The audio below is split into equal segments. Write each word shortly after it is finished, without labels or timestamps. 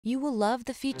You will love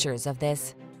the features of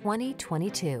this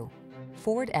 2022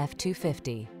 Ford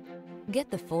F-250. Get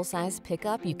the full-size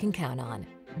pickup you can count on.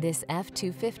 This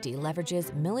F-250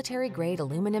 leverages military-grade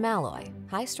aluminum alloy,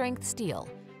 high-strength steel,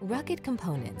 rugged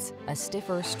components, a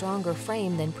stiffer, stronger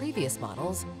frame than previous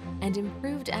models, and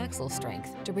improved axle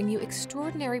strength to bring you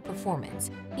extraordinary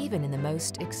performance, even in the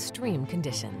most extreme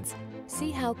conditions. See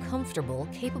how comfortable,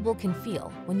 capable can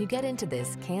feel when you get into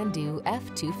this can-do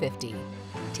F-250.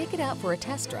 Take it out for a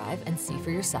test drive and see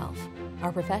for yourself.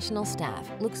 Our professional staff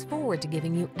looks forward to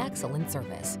giving you excellent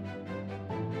service.